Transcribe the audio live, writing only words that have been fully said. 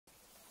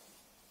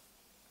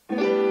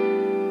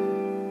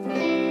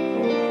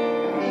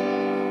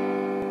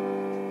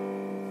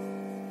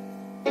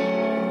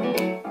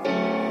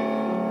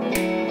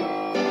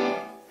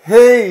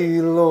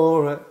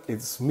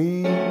it's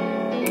me.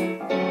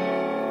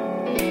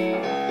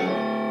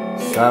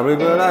 Sorry,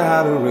 but I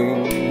had to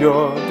ring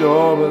your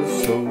doorbell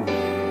so late.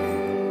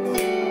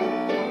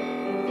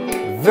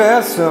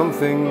 There's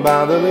something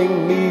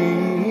bothering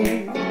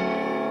me.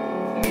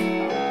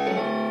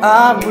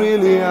 I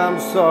really am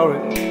sorry,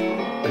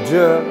 I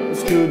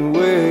just couldn't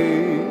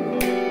wait.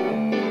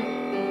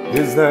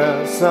 Is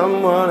there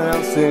someone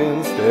else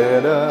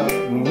instead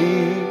of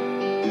me?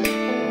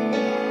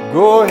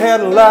 Go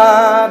ahead and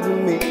lie to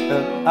me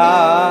and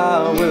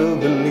I will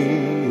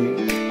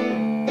believe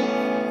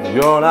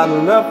you're not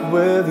in love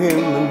with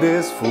him, and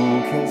this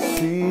fool can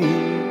see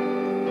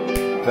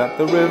that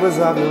the rivers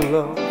of your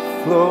love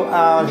flow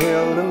out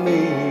here to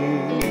me.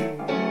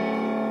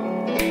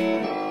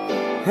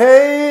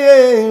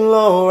 Hey,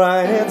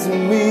 Laura, it's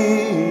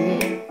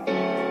me.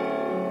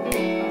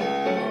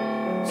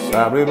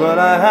 Sorry, but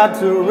I had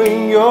to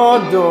ring your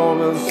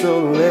doorbell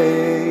so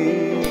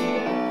late.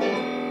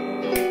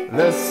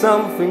 There's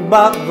something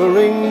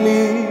bothering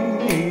me.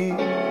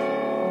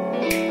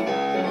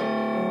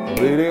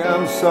 Really,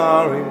 I'm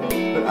sorry,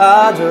 but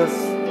I just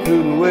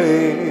couldn't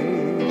wait.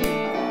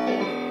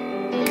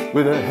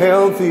 With a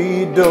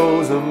healthy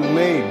dose of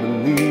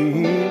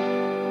make-believe,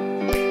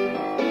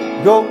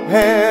 go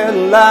ahead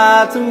and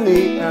lie to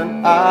me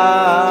and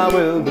I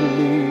will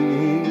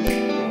believe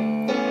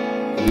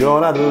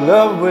you're not in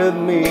love with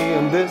me,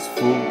 and this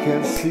fool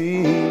can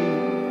see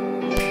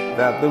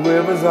that the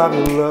rivers of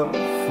your love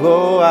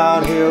flow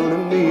out here to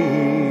me.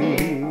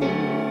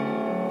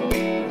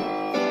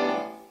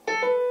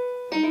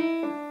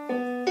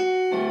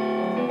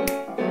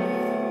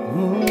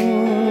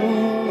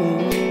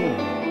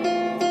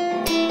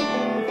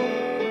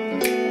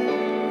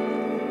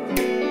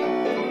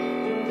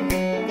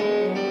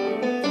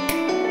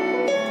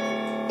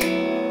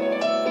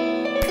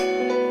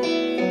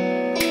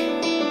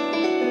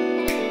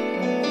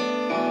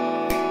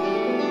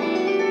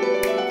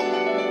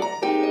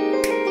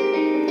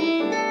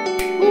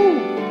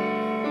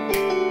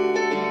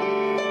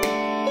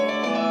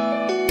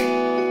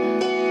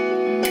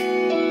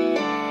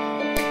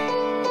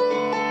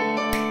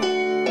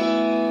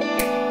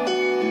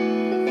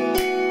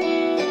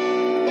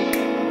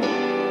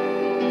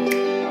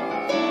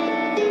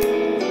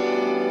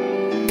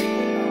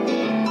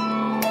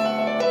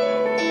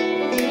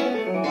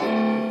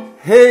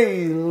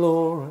 Hey,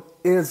 Laura,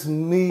 it's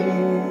me.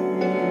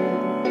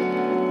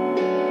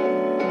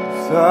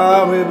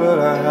 Sorry, but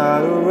I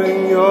had to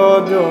ring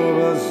your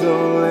doorbell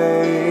so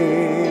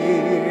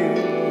late.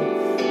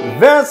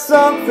 There's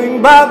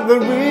something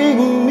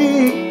bothering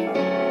me.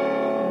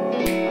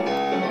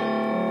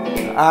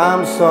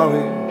 I'm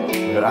sorry,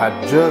 but I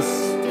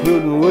just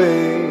couldn't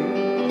wait.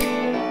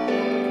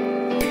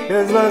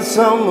 Is there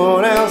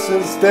someone else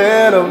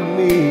instead of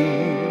me?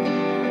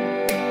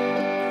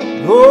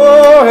 Go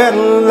ahead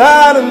and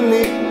lie to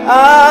me,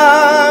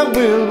 I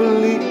will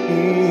believe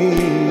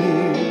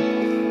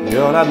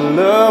you're not in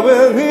love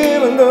with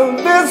him, and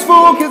this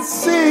fool can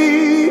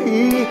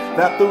see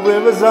that the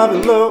rivers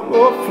of love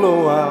will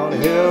flow out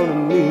here to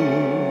me.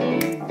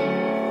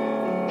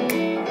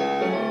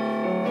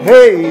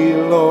 Hey,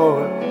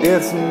 Lord,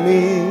 it's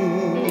me.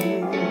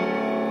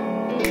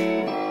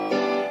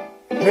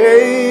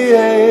 Hey,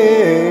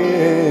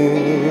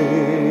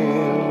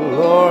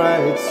 Lord,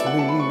 it's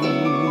me.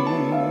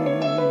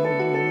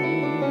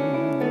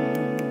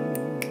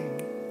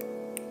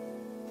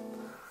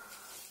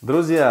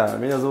 Друзья,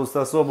 меня зовут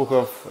Стас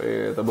Обухов, и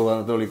это был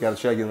Анатолий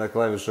Корчагин на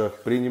клавишах.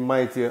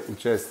 Принимайте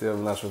участие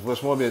в нашем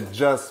флешмобе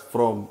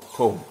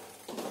Jazzfromhome.